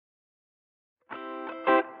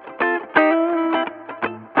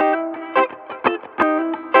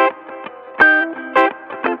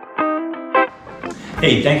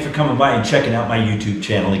Hey, thanks for coming by and checking out my YouTube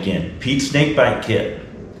channel again, Pete's Snakebite Kit.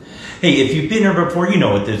 Hey, if you've been here before, you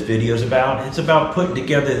know what this video is about. It's about putting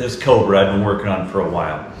together this cobra I've been working on for a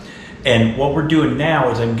while. And what we're doing now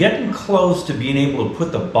is I'm getting close to being able to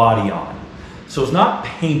put the body on. So it's not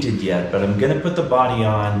painted yet, but I'm gonna put the body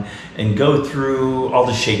on and go through all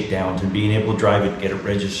the shakedowns and being able to drive it, get it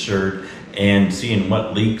registered, and seeing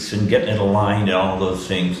what leaks and getting it aligned and all those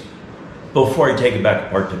things before I take it back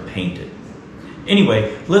apart to paint it.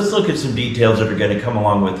 Anyway, let's look at some details that are going to come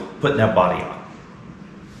along with putting that body on.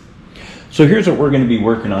 So here's what we're going to be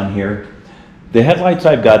working on here. The headlights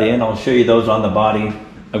I've got in, I'll show you those on the body.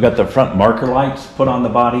 I've got the front marker lights put on the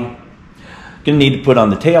body. Going to need to put on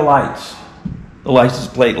the tail lights, the license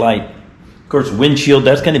plate light. Of course, windshield,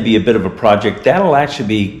 that's going to be a bit of a project. That'll actually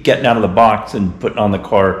be getting out of the box and putting on the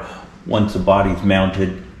car once the body's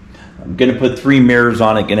mounted. I'm going to put 3 mirrors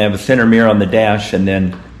on it. Going to have a center mirror on the dash and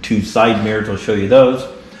then 2 side mirrors. I'll show you those.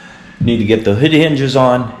 Need to get the hood hinges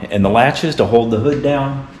on and the latches to hold the hood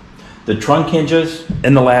down, the trunk hinges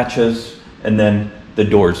and the latches, and then the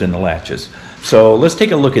doors and the latches. So let's take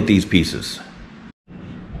a look at these pieces.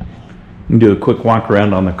 Do a quick walk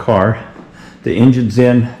around on the car. The engine's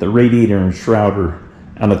in, the radiator and shroud are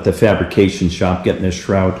out at the fabrication shop getting this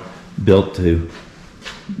shroud built to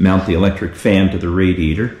mount the electric fan to the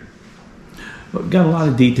radiator. But we've got a lot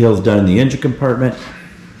of details done in the engine compartment.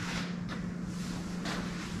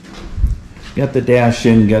 Got the dash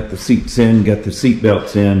in, got the seats in, got the seat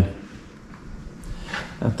belts in,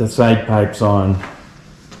 got the side pipes on,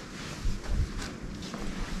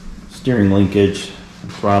 steering linkage,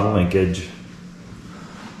 throttle linkage,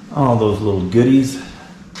 all those little goodies,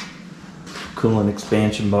 coolant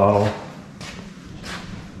expansion bottle.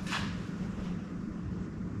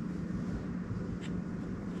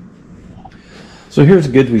 So here's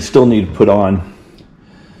the goods we still need to put on.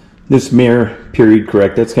 This mirror, period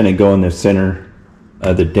correct, that's going to go in the center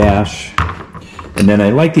of the dash. And then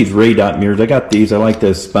I like these Radiator mirrors. I got these. I like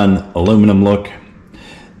the spun aluminum look.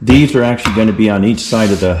 These are actually going to be on each side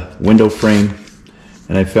of the window frame.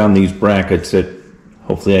 And I found these brackets that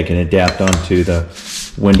hopefully I can adapt onto the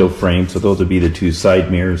window frame. So those will be the 2 side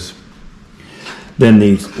mirrors. Then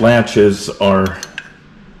these latches are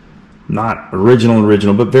not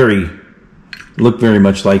original, but look very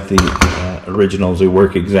much like the originals. They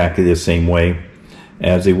work exactly the same way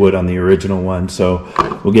as they would on the original one. So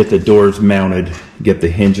we'll get the doors mounted, get the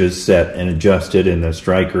hinges set and adjusted, and the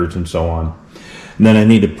strikers and so on. And then I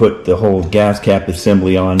need to put the whole gas cap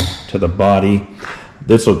assembly on to the body.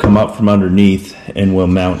 This will come up from underneath and will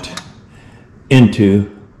mount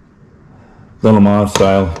into the Le Mans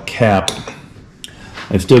style cap.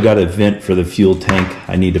 I've still got a vent for the fuel tank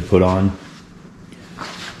I need to put on.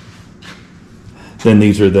 Then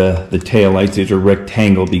these are the tail lights. These are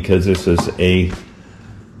rectangle because this is a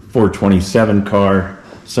 427 car.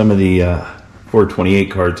 Some of the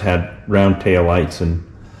 428 cars had round tail lights, and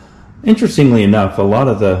interestingly enough, a lot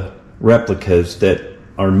of the replicas that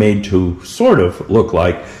are made to sort of look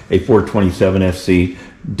like a 427 SC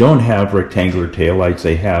don't have rectangular tail lights.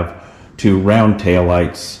 They have 2 round tail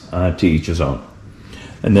lights to each his own.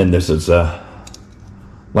 And then this is a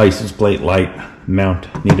license plate light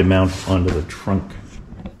need to mount onto the trunk.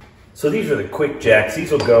 So these are the quick jacks.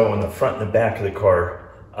 These will go on the front and the back of the car,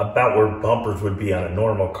 about where bumpers would be on a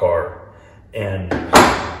normal car. And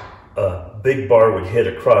a big bar would hit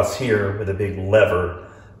across here with a big lever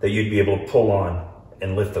that you'd be able to pull on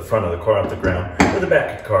and lift the front of the car off the ground or the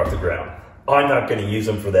back of the car off the ground. I'm not going to use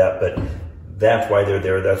them for that, but that's why they're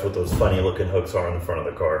there. That's what those funny looking hooks are on the front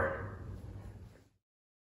of the car.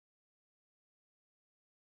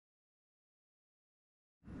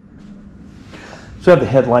 So I have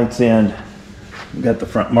the headlights in, we've got the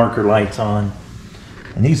front marker lights on,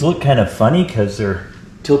 and these look kind of funny because they're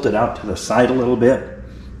tilted out to the side a little bit,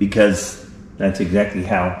 because that's exactly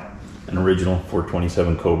how an original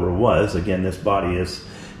 427 Cobra was. Again, this body is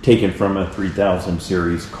taken from a 3000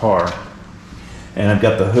 series car. And I've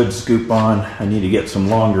got the hood scoop on. I need to get some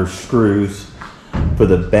longer screws for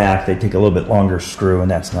the back. They take a little bit longer screw,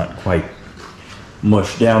 and that's not quite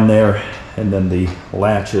mushed down there. And then the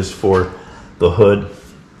latches for the hood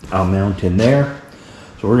I'll mount in there.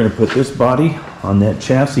 So we're going to put this body on that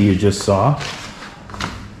chassis you just saw.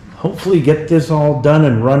 Hopefully get this all done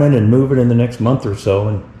and running and moving in the next month or so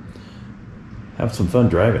and have some fun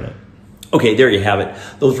driving it. Okay, there you have it.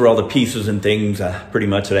 Those are all the pieces and things pretty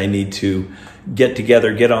much that I need to get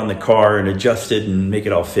together, get on the car and adjust it and make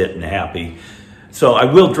it all fit and happy. So I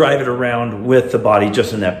will drive it around with the body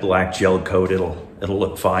just in that black gel coat. It'll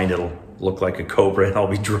look fine. It'll look like a Cobra, and I'll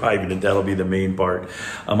be driving it. That'll be the main part.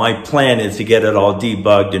 My plan is to get it all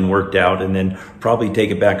debugged and worked out, and then probably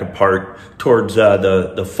take it back apart towards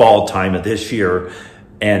the fall time of this year,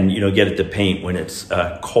 and get it to paint when it's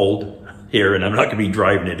cold here, and I'm not going to be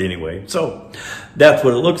driving it anyway. So that's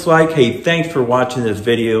what it looks like. Hey, thanks for watching this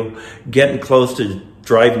video. Getting close to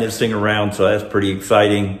driving this thing around, so that's pretty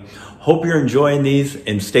exciting. Hope you're enjoying these,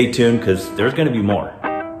 and stay tuned because there's going to be more.